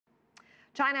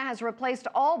China has replaced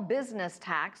all business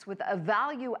tax with a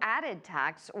value-added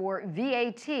tax, or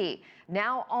VAT.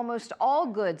 Now, almost all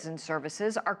goods and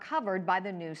services are covered by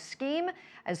the new scheme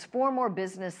as 4 more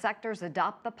business sectors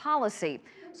adopt the policy.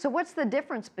 So what's the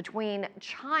difference between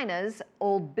China's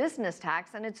old business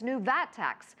tax and its new VAT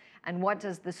tax? And what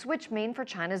does the switch mean for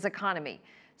China's economy?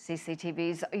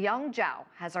 CCTV's Yang Zhao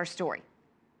has our story.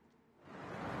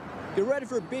 Get ready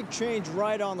for a big change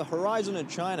right on the horizon in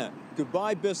China.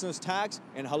 Goodbye business tax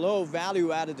and hello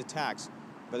value-added tax.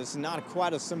 But it's not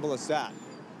quite as simple as that.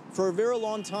 For a very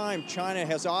long time, China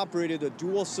has operated a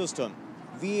dual system.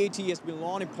 VAT has been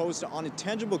long imposed on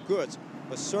intangible goods,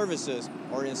 but services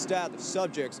are instead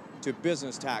subject to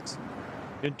business tax.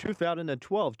 In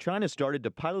 2012, China started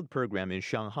a pilot program in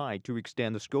Shanghai to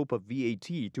extend the scope of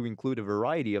VAT to include a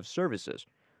variety of services.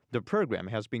 The program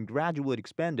has been gradually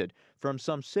expanded from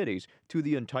some cities to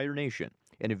the entire nation,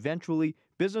 and eventually,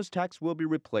 business tax will be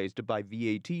replaced by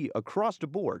VAT across the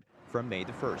board from May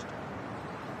the 1st.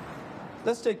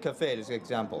 Let's take cafes as an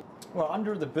example. Well,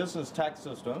 under the business tax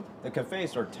system, the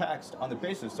cafes are taxed on the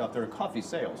basis of their coffee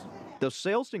sales. The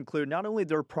sales include not only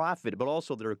their profit, but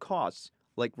also their costs,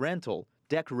 like rental,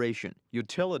 decoration,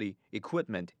 utility,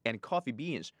 equipment, and coffee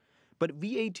beans. But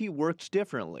VAT works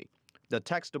differently. The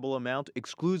taxable amount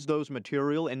excludes those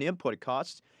material and input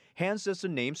costs, hence as the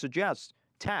name suggests,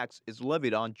 tax is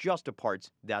levied on just the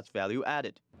parts that's value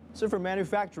added. So for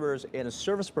manufacturers and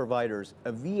service providers,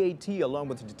 a VAT along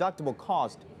with deductible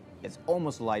cost is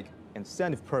almost like an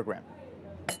incentive program.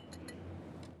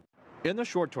 In the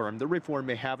short term, the reform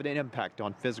may have an impact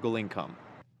on physical income.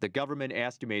 The government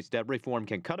estimates that reform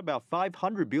can cut about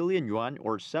 500 billion yuan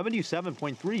or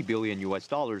 $77.3 billion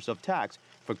of tax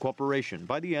for corporations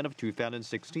by the end of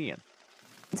 2016.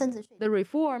 The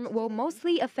reform will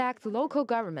mostly affect local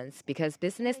governments because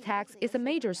business tax is a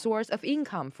major source of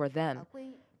income for them.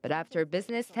 But after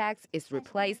business tax is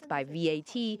replaced by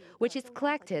VAT, which is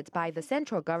collected by the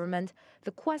central government,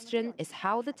 the question is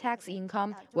how the tax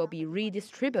income will be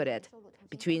redistributed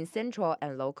between central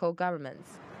and local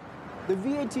governments. The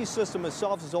VAT system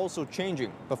itself is also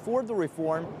changing. Before the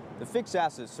reform, the fixed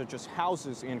assets such as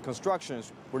houses and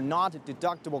constructions were not a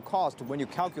deductible cost when you're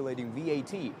calculating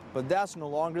VAT. But that's no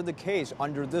longer the case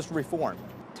under this reform.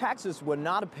 Taxes were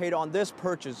not paid on these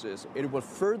purchases. It would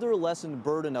further lessen the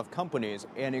burden of companies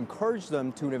and encourage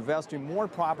them to invest in more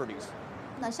properties.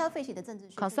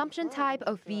 Consumption type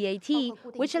of VAT,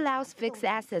 which allows fixed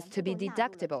assets to be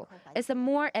deductible, is a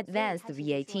more advanced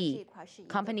VAT.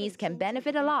 Companies can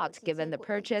benefit a lot given the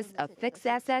purchase of fixed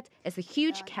asset is a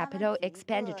huge capital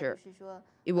expenditure.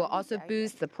 It will also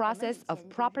boost the process of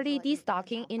property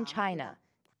destocking in China.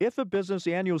 If a business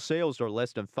annual sales are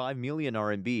less than 5 million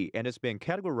RMB and has been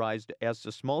categorized as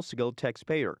a small-scale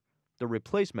taxpayer, the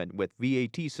replacement with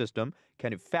VAT system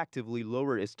can effectively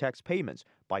lower its tax payments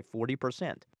by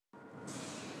 40%.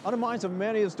 On the minds of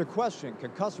many is the question,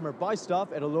 can customer buy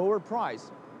stuff at a lower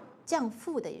price?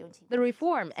 The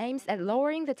reform aims at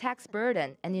lowering the tax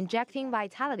burden and injecting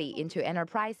vitality into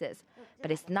enterprises, but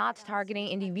it's not targeting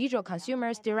individual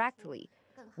consumers directly.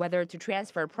 Whether to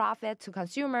transfer profit to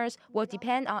consumers will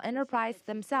depend on enterprise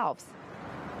themselves.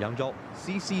 Yang Zhao,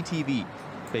 CCTV,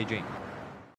 Beijing.